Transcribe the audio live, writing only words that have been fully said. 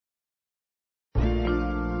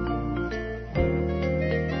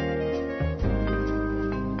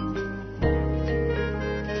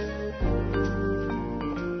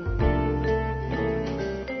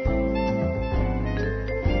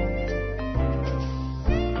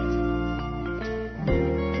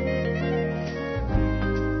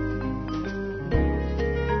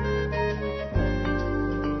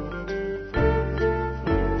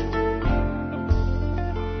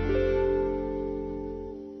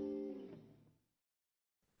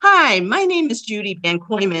Hi, my name is Judie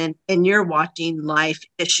Vankooiman, and you're watching Life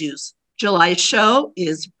Issues. July's show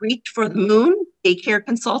is Reach for the Moon, Daycare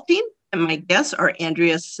Consulting, and my guests are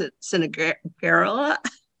Andrea Sinagara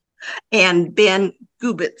and Ben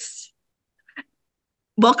Gubitz.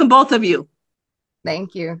 Welcome, both of you.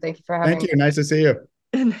 Thank you. Thank you for having Thank me. you. Nice to see you.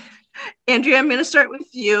 And Andrea, I'm going to start with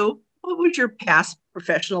you. What was your past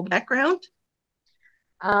professional background?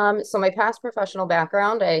 So my past professional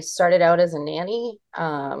background, I started out as a nanny,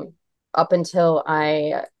 up until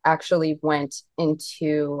I actually went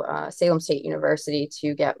into Salem State University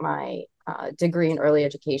to get my degree in early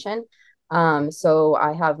education. So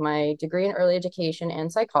I have my degree in early education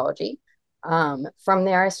and psychology. From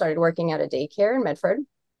there, I started working at a daycare in Medford.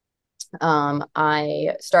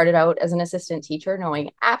 I started out as an assistant teacher,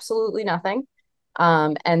 knowing absolutely nothing,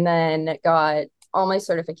 and then got all my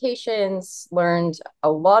certifications, learned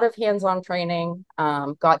a lot of hands-on training,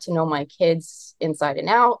 got to know my kids inside and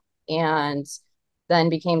out, and then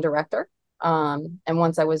became director. And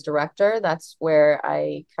once I was director, that's where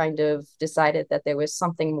I kind of decided that there was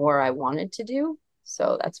something more I wanted to do.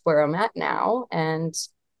 So that's where I'm at now. And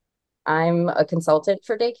I'm a consultant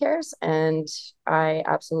for daycares, and I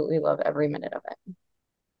absolutely love every minute of it.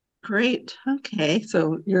 Great. Okay.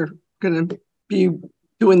 So you're going to be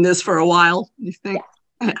doing this for a while, you think?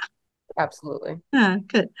 Yeah, absolutely. Yeah,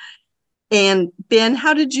 good. And Ben,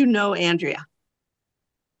 how did you know Andrea?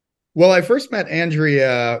 Well, I first met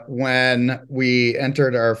Andrea when we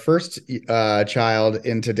entered our first child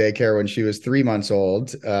into daycare when she was 3 months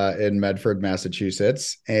old in Medford,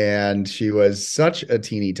 Massachusetts. And she was such a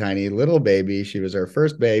teeny tiny little baby. She was our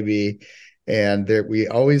first baby. And there, we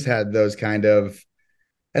always had those kind of,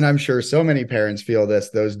 and I'm sure so many parents feel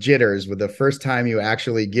this, those jitters with the first time you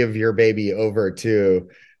actually give your baby over to,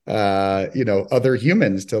 other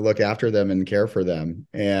humans to look after them and care for them.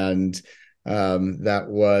 And that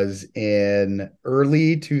was in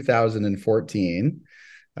early 2014.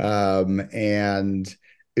 And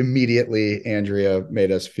immediately Andrea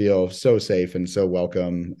made us feel so safe and so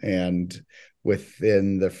welcome. And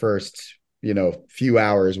within the first, few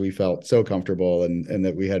hours, we felt so comfortable and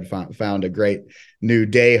that we had found a great new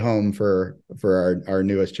day home for our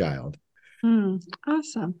newest child.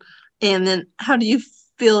 Awesome. And then how do you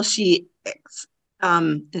feel she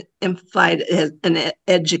implied as an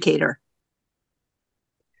educator?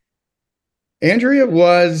 Andrea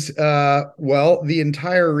was, the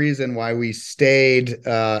entire reason why we stayed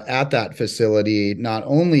at that facility, not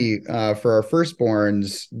only for our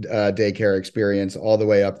firstborn's daycare experience all the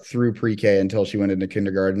way up through pre-K until she went into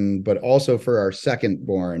kindergarten, but also for our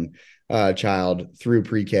second-born child through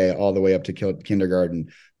pre-K all the way up to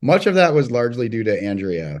kindergarten. Much of that was largely due to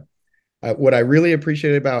Andrea. What I really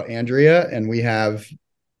appreciated about Andrea, and we have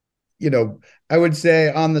I would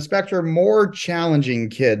say on the spectrum, more challenging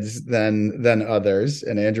kids than others,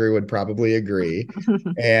 and Andrew would probably agree.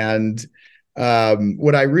 And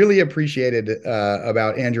what I really appreciated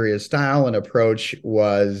about Andrea's style and approach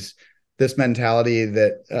was this mentality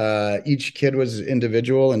that each kid was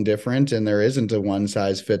individual and different, and there isn't a one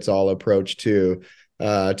size fits all approach to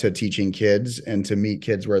teaching kids and to meet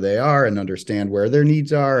kids where they are and understand where their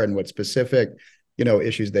needs are and what specific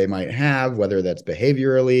issues they might have, whether that's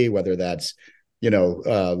behaviorally, whether that's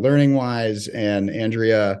learning wise. And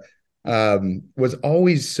Andrea was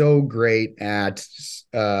always so great at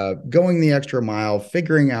going the extra mile,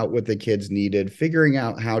 figuring out what the kids needed, figuring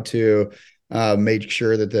out how to make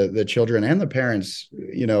sure that the children and the parents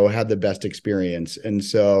had the best experience. And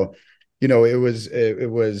so it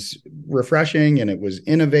was refreshing and it was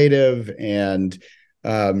innovative, and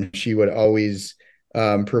she would always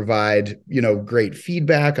provide great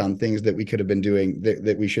feedback on things that we could have been doing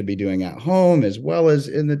that we should be doing at home as well as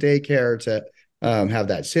in the daycare to have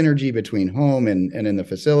that synergy between home and in the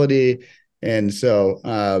facility. And so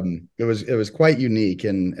it was quite unique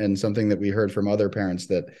and something that we heard from other parents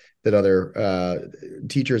that other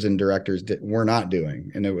teachers and directors were not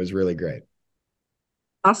doing, and it was really great.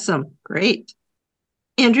 Awesome. Great.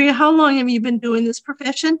 Andrea, how long have you been doing this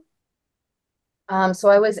profession? So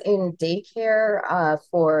I was in daycare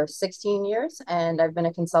for 16 years, and I've been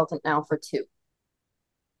a consultant now for 2.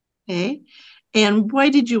 Okay. And why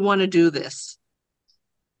did you want to do this?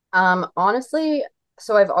 Honestly,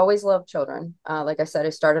 so I've always loved children. Like I said, I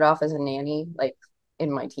started off as a nanny, like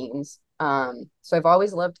in my teens. So I've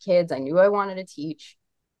always loved kids. I knew I wanted to teach.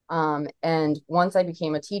 And once I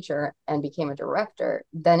became a teacher and became a director,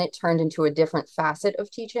 then it turned into a different facet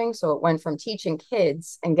of teaching. So it went from teaching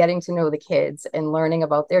kids and getting to know the kids and learning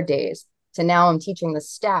about their days to now I'm teaching the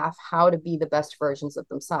staff how to be the best versions of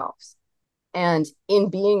themselves. And in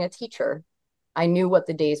being a teacher, I knew what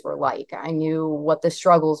the days were like. I knew what the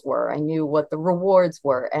struggles were. I knew what the rewards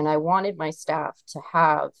were. And I wanted my staff to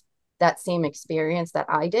have that same experience that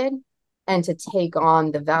I did and to take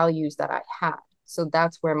on the values that I had. So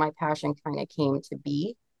that's where my passion kind of came to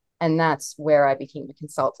be. And that's where I became a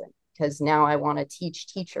consultant, because now I want to teach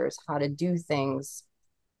teachers how to do things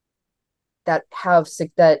that have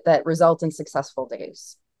that result in successful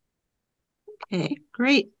days. Okay,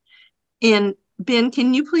 great. And Ben,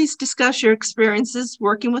 can you please discuss your experiences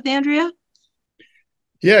working with Andrea?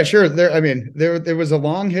 Yeah, sure. There was a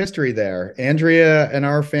long history there. Andrea and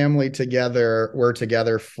our family were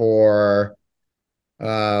together for,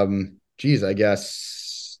 I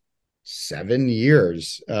guess 7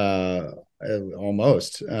 years,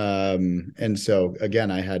 almost. And so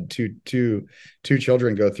again, I had two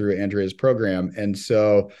children go through Andrea's program. And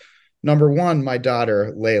so number one, my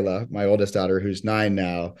daughter, Layla, my oldest daughter, who's 9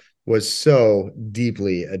 now, was so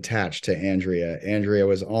deeply attached to Andrea. Andrea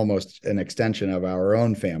was almost an extension of our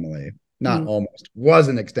own family. Not almost, was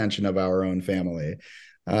an extension of our own family.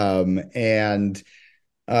 And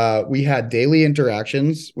we had daily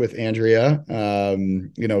interactions with Andrea,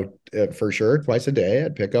 for sure, twice a day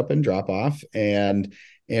at pick up and drop off. And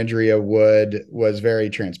Andrea was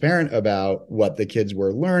very transparent about what the kids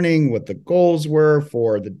were learning, what the goals were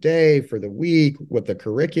for the day, for the week, what the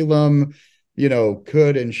curriculum,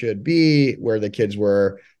 could and should be, where the kids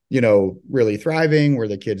were, really thriving, where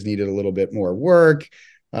the kids needed a little bit more work.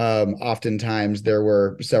 Oftentimes there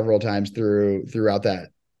were several times throughout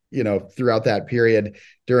that period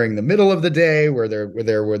during the middle of the day where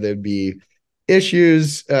there'd be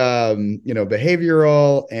issues,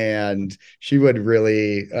 behavioral, and she would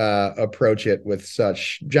really approach it with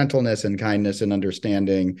such gentleness and kindness and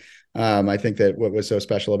understanding. I think that what was so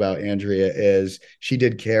special about Andrea is she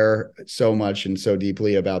did care so much and so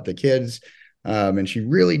deeply about the kids. And she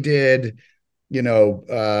really did,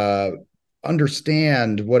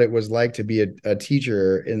 understand what it was like to be a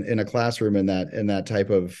teacher in a classroom in that type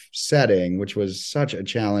of setting, which was such a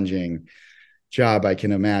challenging job, I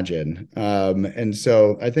can imagine. And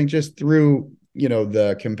so I think just through,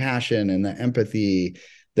 the compassion and the empathy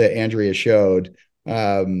that Andrea showed,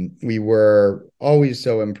 we were always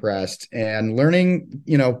so impressed, and learning,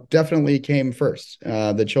 definitely came first.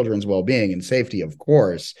 The children's well-being and safety, of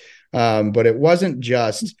course. But it wasn't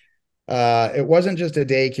just a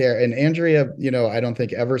daycare. And Andrea, I don't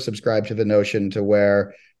think ever subscribed to the notion to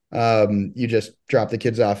where you just drop the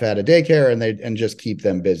kids off at a daycare and just keep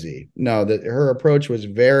them busy. No, that her approach was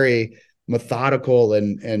very methodical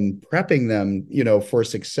and prepping them, for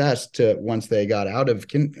success to once they got out of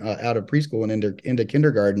preschool and into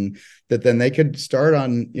kindergarten, that then they could start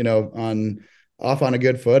on a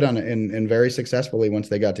good foot and very successfully once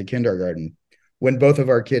they got to kindergarten. When both of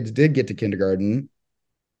our kids did get to kindergarten,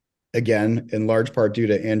 again, in large part due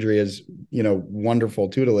to Andrea's, wonderful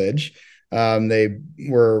tutelage, they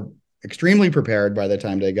were extremely prepared by the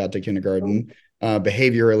time they got to kindergarten,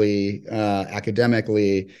 behaviorally,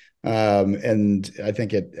 academically. And I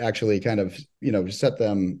think it actually kind of, set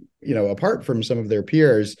them, apart from some of their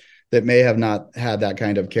peers that may have not had that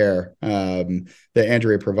kind of care that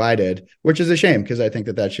Andrea provided, which is a shame, because I think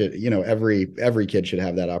that should, every kid should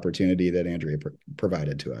have that opportunity that Andrea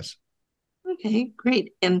provided to us. Okay,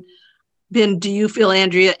 great. And Ben, do you feel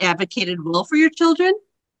Andrea advocated well for your children?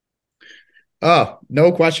 Oh,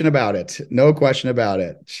 no question about it. No question about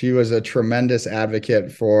it. She was a tremendous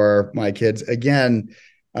advocate for my kids. Again,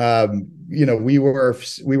 we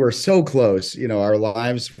were so close. Our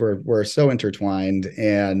lives were so intertwined,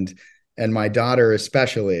 and my daughter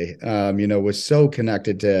especially, was so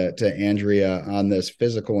connected to Andrea on this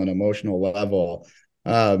physical and emotional level.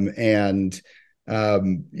 Layla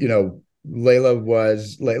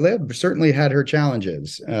certainly had her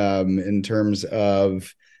challenges in terms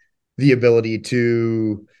of the ability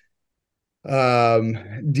to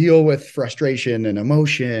deal with frustration and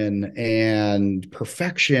emotion and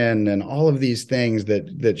perfection and all of these things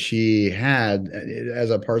that she had as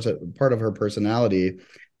a part of her personality.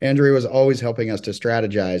 Andrea was always helping us to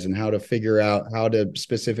strategize and how to figure out how to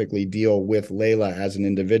specifically deal with Layla as an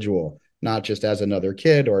individual, not just as another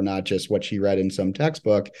kid or not just what she read in some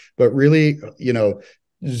textbook, but really,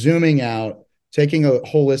 zooming out, taking a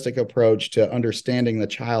holistic approach to understanding the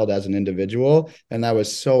child as an individual. And that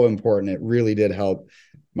was so important. It really did help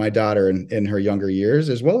my daughter in her younger years,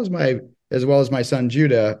 as well as my son,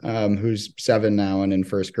 Judah, who's 7 now and in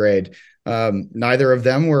first grade. Neither of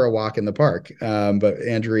them were a walk in the park. But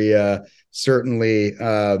Andrea certainly,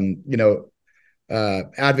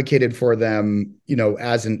 advocated for them,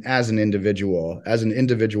 as an individual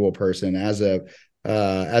person, as a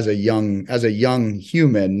young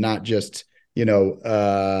human, not just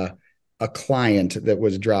a client that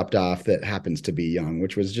was dropped off that happens to be young,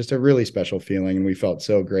 which was just a really special feeling. And we felt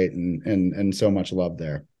so great and so much love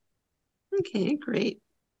there. Okay, great.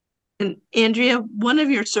 And Andrea, one of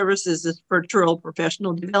your services is virtual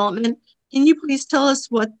professional development. Can you please tell us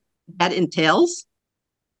what that entails?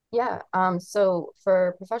 Yeah. So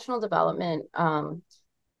for professional development,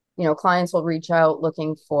 clients will reach out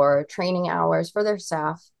looking for training hours for their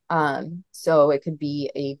staff. So it could be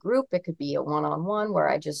a group, it could be a one-on-one where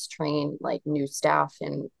I just train like new staff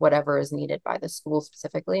in whatever is needed by the school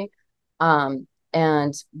specifically. And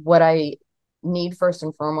what I need first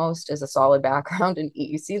and foremost is a solid background in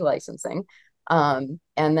EUC licensing. And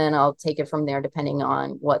then I'll take it from there depending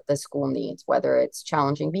on what the school needs, whether it's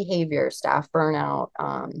challenging behavior, staff burnout,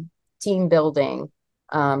 team building,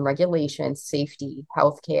 regulations, safety,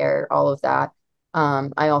 healthcare, all of that.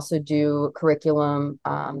 I also do curriculum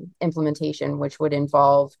implementation, which would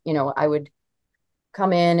involve, I would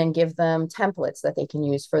come in and give them templates that they can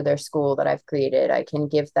use for their school that I've created. I can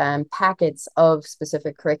give them packets of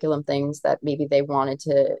specific curriculum things that maybe they wanted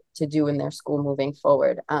to do in their school moving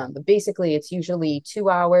forward. But basically, it's usually 2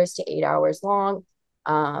 hours to 8 hours long.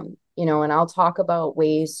 And I'll talk about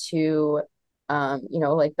ways to,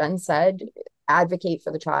 like Ben said, advocate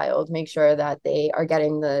for the child, make sure that they are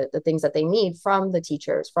getting the things that they need from the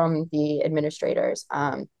teachers, from the administrators,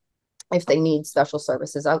 if they need special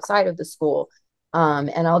services outside of the school.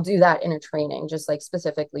 And I'll do that in a training, just like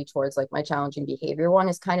specifically towards like my challenging behavior one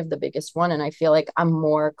is kind of the biggest one. And I feel like I'm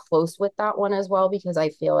more close with that one as well, because I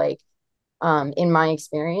feel like in my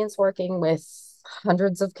experience working with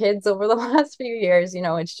hundreds of kids over the last few years,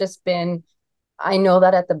 it's just been, I know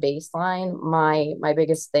that at the baseline, my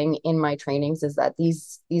biggest thing in my trainings is that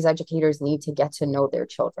these educators need to get to know their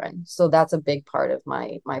children. So that's a big part of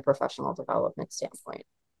my professional development standpoint.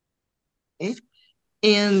 Okay.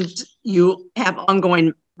 And you have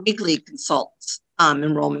ongoing weekly consults,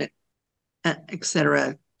 enrollment, et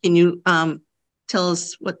cetera. Can you tell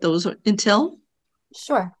us what those entail?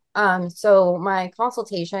 Sure. So my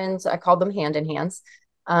consultations, I call them hand in hands,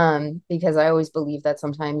 because I always believe that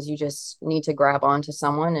sometimes you just need to grab onto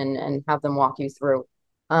someone and have them walk you through.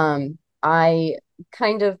 I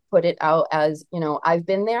kind of put it out as, I've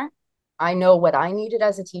been there. I know what I needed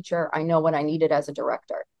as a teacher. I know what I needed as a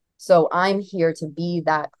director. So I'm here to be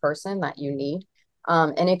that person that you need.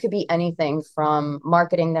 And it could be anything from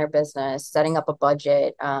marketing their business, setting up a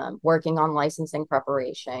budget, working on licensing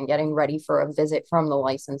preparation, getting ready for a visit from the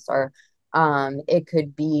licensor. It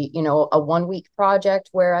could be, a 1 week project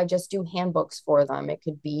where I just do handbooks for them. It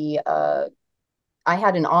could be, I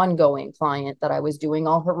had an ongoing client that I was doing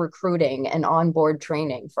all her recruiting and onboard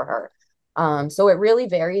training for her. So it really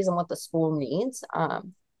varies on what the school needs.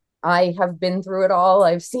 I have been through it all.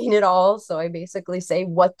 I've seen it all. So I basically say,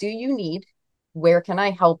 what do you need? Where can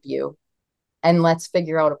I help you? And let's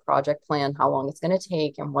figure out a project plan, how long it's going to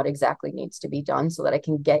take and what exactly needs to be done so that I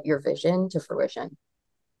can get your vision to fruition.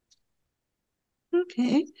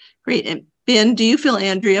 Okay, great. And Ben, do you feel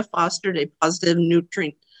Andrea fostered a positive,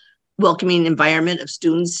 nurturing, welcoming environment of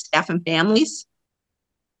students, staff, and families?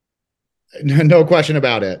 No question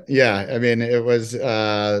about it. Yeah. I mean, it was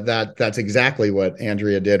that's exactly what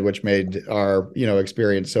Andrea did, which made our,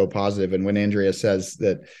 experience so positive. And when Andrea says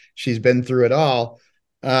that she's been through it all,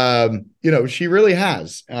 she really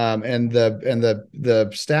has. And the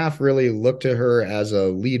staff really looked to her as a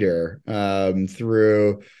leader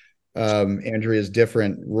through Andrea's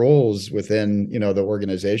different roles within, the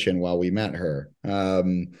organization while we met her.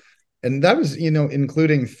 And that was,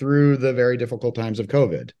 including through the very difficult times of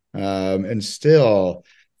COVID, and still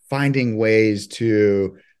finding ways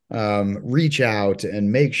to reach out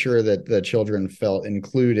and make sure that the children felt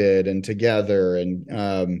included and together.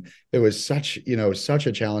 And it was such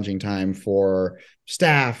a challenging time for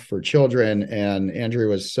staff, for children. And Andrea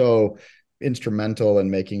was so instrumental in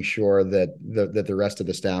making sure that the rest of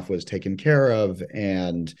the staff was taken care of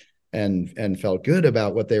and felt good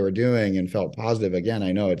about what they were doing and felt positive. Again,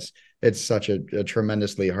 I know it's such a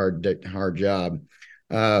tremendously hard job.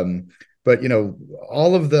 But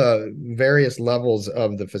all of the various levels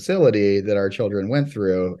of the facility that our children went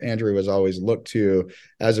through, Andrea was always looked to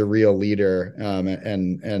as a real leader,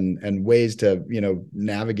 and ways to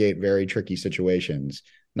navigate very tricky situations,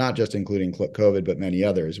 not just including COVID, but many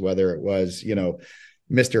others, whether it was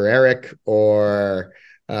Mr. Eric or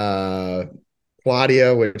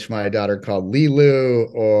Claudia, which my daughter called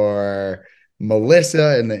Lilu, or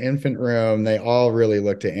Melissa in the infant room. They all really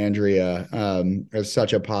looked to Andrea as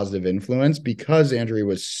such a positive influence because Andrea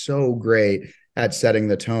was so great at setting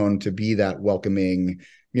the tone to be that welcoming,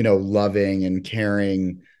 loving and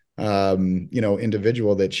caring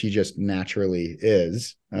individual that she just naturally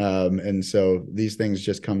is. And so these things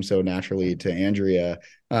just come so naturally to Andrea,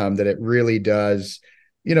 that it really does,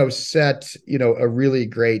 set, a really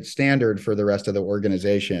great standard for the rest of the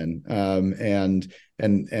organization, and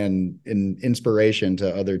an inspiration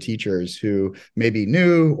to other teachers who may be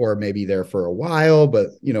new or maybe there for a while, but,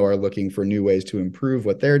 are looking for new ways to improve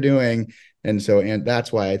what they're doing. And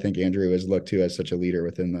that's why I think Andrea was looked to as such a leader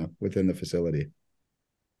within the facility.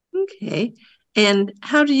 Okay. And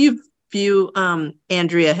how do you view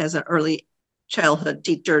Andrea as an early childhood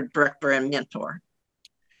teacher, director, and mentor?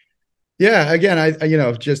 Yeah, again, I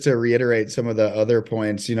just to reiterate some of the other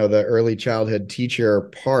points, the early childhood teacher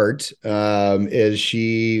part, is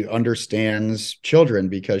she understands children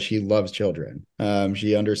because she loves children.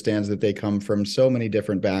 She understands that they come from so many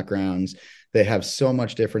different backgrounds. They have so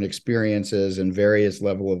much different experiences and various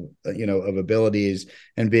level of abilities,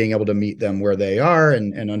 and being able to meet them where they are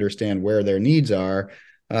and understand where their needs are.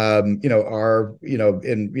 From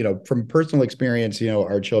personal experience,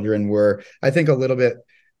 our children were, I think, a little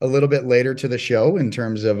bit later to the show in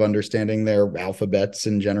terms of understanding their alphabets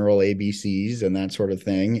and general ABCs and that sort of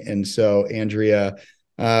thing. And so Andrea,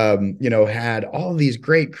 had all these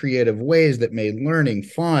great creative ways that made learning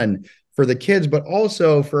fun for the kids, but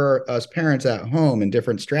also for us parents at home, and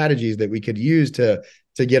different strategies that we could use to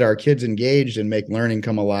get our kids engaged and make learning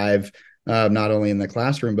come alive, not only in the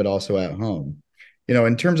classroom, but also at home.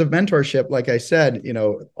 In terms of mentorship, like I said,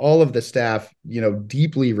 all of the staff,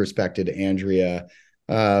 deeply respected Andrea.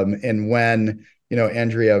 And when,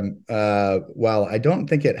 Andrea, while I don't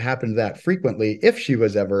think it happened that frequently, if she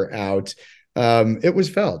was ever out, it was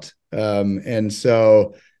felt. And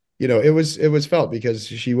so, it was felt because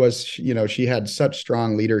she had such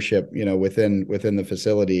strong leadership, within the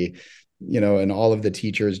facility, and all of the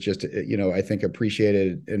teachers just, I think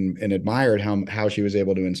appreciated and admired how she was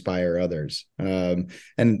able to inspire others. And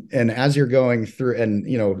as you're going through,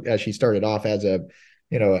 and, as she started off as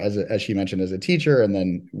she mentioned, as a teacher, and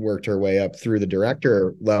then worked her way up through the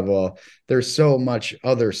director level, there's so much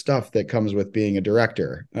other stuff that comes with being a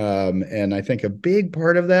director. And I think a big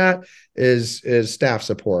part of that is staff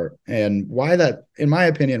support. And why that, in my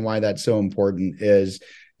opinion, why that's so important is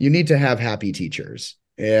you need to have happy teachers.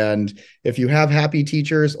 And if you have happy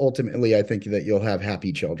teachers, ultimately, I think that you'll have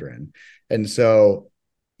happy children. And so,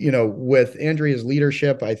 with Andrea's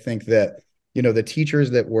leadership, I think that the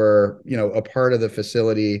teachers that were, a part of the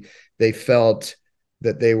facility, they felt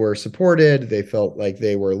that they were supported. They felt like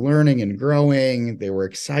they were learning and growing. They were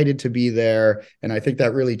excited to be there. And I think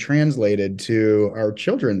that really translated to our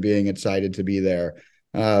children being excited to be there.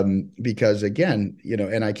 Because again,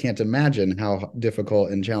 and I can't imagine how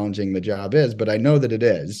difficult and challenging the job is, but I know that it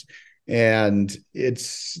is. And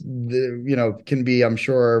it's can be, I'm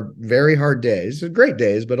sure, very hard days, great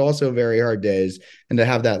days, but also very hard days. And to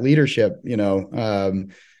have that leadership,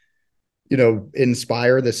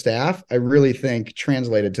 inspire the staff, I really think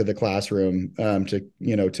translated to the classroom,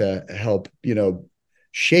 to help,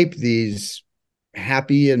 shape these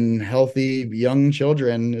happy and healthy young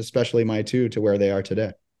children, especially my two, to where they are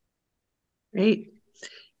today. Great.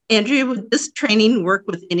 Andrea, would this training work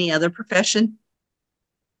with any other profession?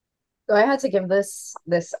 So I had to give this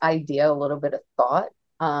idea a little bit of thought.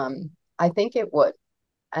 I think it would.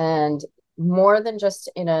 And more than just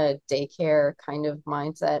in a daycare kind of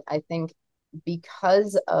mindset, I think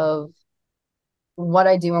because of what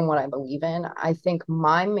I do and what I believe in, I think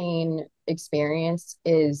my main experience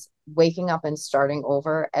is waking up and starting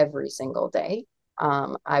over every single day.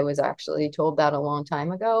 I was actually told that a long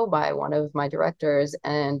time ago by one of my directors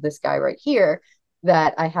and this guy right here,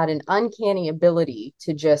 that I had an uncanny ability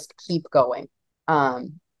to just keep going.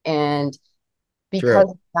 And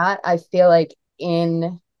because of that, I feel like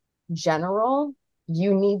in general,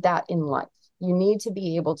 you need that in life. You need to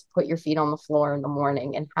be able to put your feet on the floor in the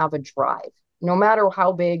morning and have a drive, no matter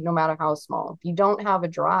how big, no matter how small. If you don't have a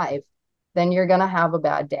drive, then you're going to have a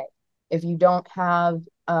bad day. If you don't have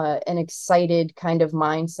an excited kind of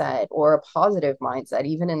mindset or a positive mindset,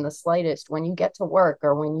 even in the slightest, when you get to work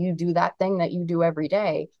or when you do that thing that you do every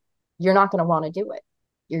day, you're not going to want to do it.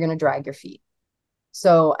 You're going to drag your feet.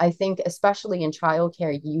 So I think, especially in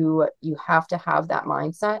childcare, you have to have that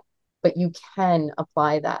mindset, but you can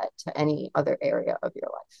apply that to any other area of your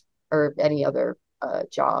life or any other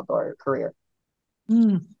job or career.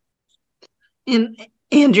 Mm. And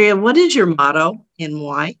Andrea, what is your motto and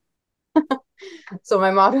why? So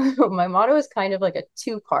my motto is kind of like a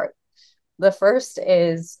two-part. The first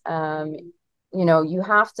is, you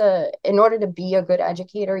have to, in order to be a good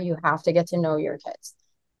educator, you have to get to know your kids.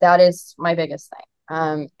 That is my biggest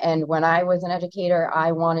thing. And when I was an educator,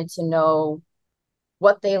 I wanted to know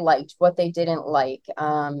what they liked, what they didn't like.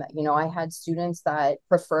 You know, I had students that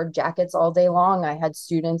preferred jackets all day long. I had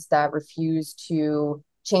students that refused to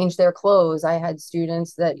change their clothes. I had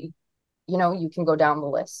students that, you know, you can go down the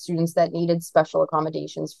list, students that needed special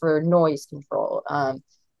accommodations for noise control.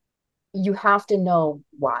 You have to know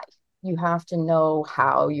why. You have to know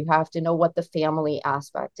how. You have to know what the family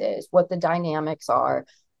aspect is, what the dynamics are.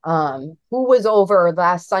 Who was over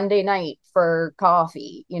last Sunday night for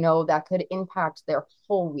coffee, you know, that could impact their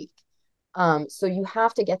whole week. So you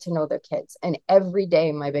have to get to know their kids. And every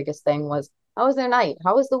day, my biggest thing was, how was their night?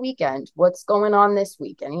 How was the weekend? What's going on this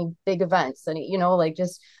week? Any big events? Any, you know, like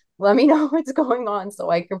just let me know what's going on so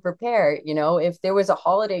I can prepare. You know, if there was a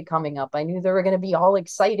holiday coming up, I knew they were going to be all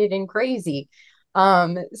excited and crazy.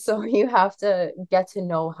 So you have to get to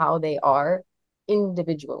know how they are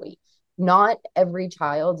individually. Not every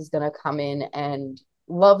child is going to come in and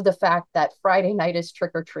love the fact that Friday night is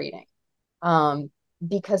trick or treating,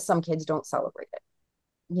 because some kids don't celebrate it,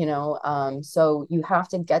 you know. So you have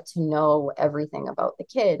to get to know everything about the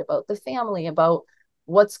kid, about the family, about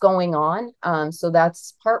what's going on. So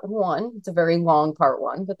that's part one. It's a very long part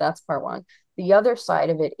one, but that's part one. The other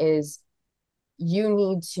side of it is you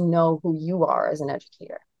need to know who you are as an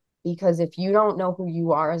educator. Because if you don't know who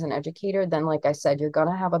you are as an educator, then like I said, you're going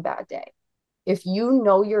to have a bad day. If you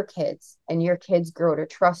know your kids and your kids grow to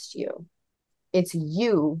trust you, it's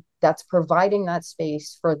you that's providing that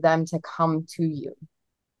space for them to come to you.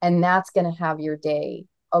 And that's going to have your day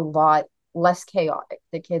a lot less chaotic.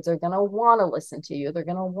 The kids are going to want to listen to you. They're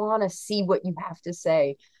going to want to see what you have to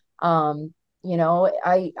say. You know,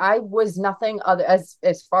 I was nothing other, as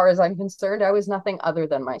far as I'm concerned, I was nothing other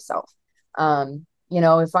than myself. You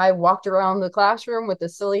know, if I walked around the classroom with a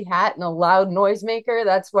silly hat and a loud noisemaker,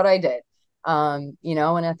 that's what I did. You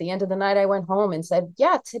know, and at the end of the night, I went home and said,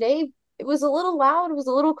 yeah, today it was a little loud, it was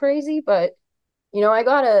a little crazy, but you know, I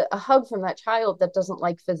got a hug from that child that doesn't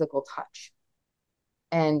like physical touch.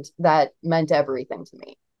 And that meant everything to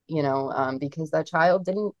me, you know, because that child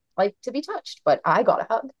didn't like to be touched, but I got a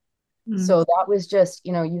hug. So that was just,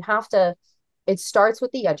 you know, you have to, it starts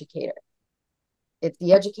with the educator. If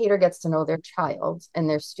the educator gets to know their child and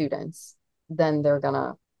their students, then they're going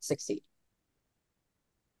to succeed.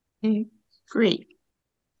 Okay, great.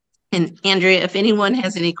 And Andrea, if anyone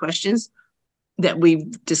has any questions that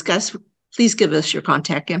we've discussed, please give us your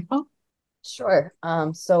contact info. Sure.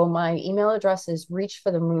 So my email address is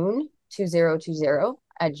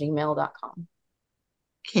reachforthemoon2020@gmail.com.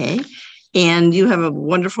 Okay. And you have a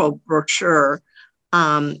wonderful brochure.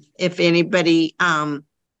 If anybody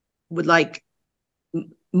would like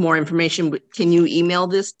more information, can you email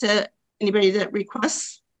this to anybody that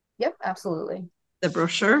requests? Yep, absolutely. The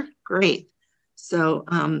brochure? Great. So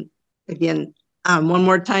again, one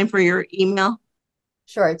more time for your email.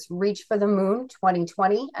 Sure, it's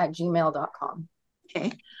reachforthemoon2020@gmail.com.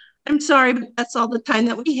 Okay. I'm sorry, but that's all the time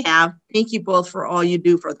that we have. Thank you both for all you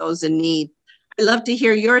do for those in need. I'd love to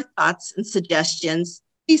hear your thoughts and suggestions.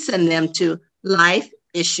 Please send them to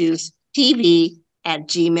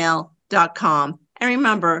lifeissuestv@gmail.com. And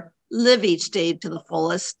remember, live each day to the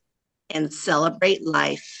fullest and celebrate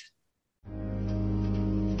life.